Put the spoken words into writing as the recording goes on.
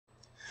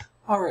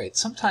Alright,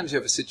 sometimes you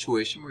have a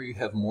situation where you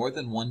have more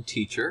than one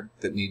teacher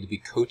that need to be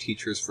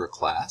co-teachers for a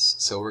class,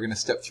 so we're going to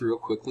step through real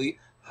quickly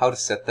how to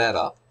set that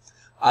up.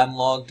 I'm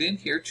logged in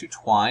here to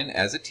Twine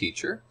as a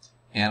teacher,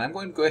 and I'm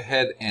going to go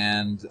ahead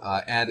and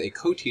add a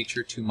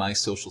co-teacher to my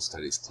social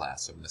studies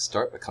class. So I'm going to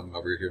start by coming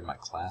over here to my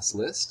class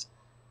list,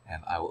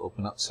 and I will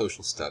open up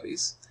social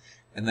studies.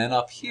 And then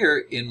up here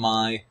in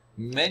my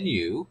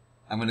menu,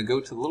 I'm going to go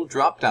to the little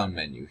drop-down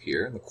menu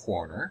here in the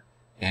corner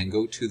and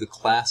go to the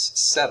class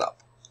setup.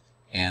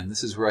 And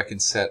this is where I can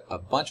set a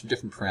bunch of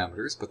different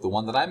parameters, but the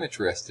one that I'm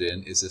interested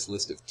in is this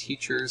list of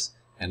teachers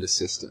and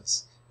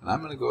assistants. And I'm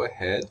going to go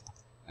ahead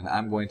and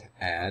I'm going to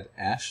add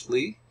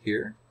Ashley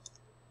here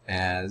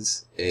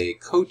as a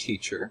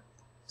co-teacher.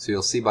 So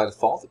you'll see by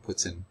default it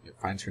puts in, it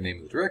finds her name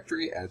in the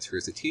directory, adds her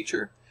as a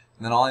teacher,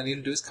 and then all I need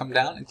to do is come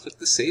down and click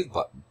the Save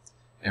button.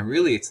 And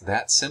really it's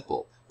that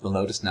simple. You'll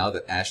notice now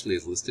that Ashley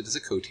is listed as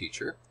a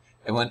co-teacher.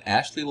 And when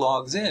Ashley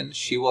logs in,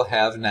 she will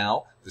have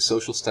now the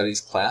social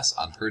studies class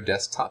on her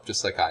desktop,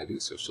 just like I do,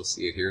 so she'll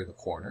see it here in the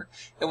corner.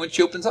 And when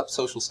she opens up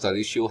social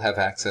studies, she will have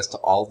access to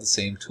all the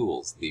same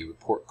tools, the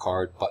report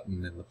card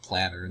button and the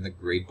planner and the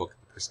gradebook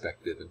and the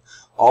perspective, and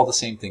all the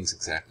same things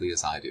exactly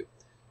as I do.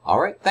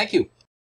 All right, thank you.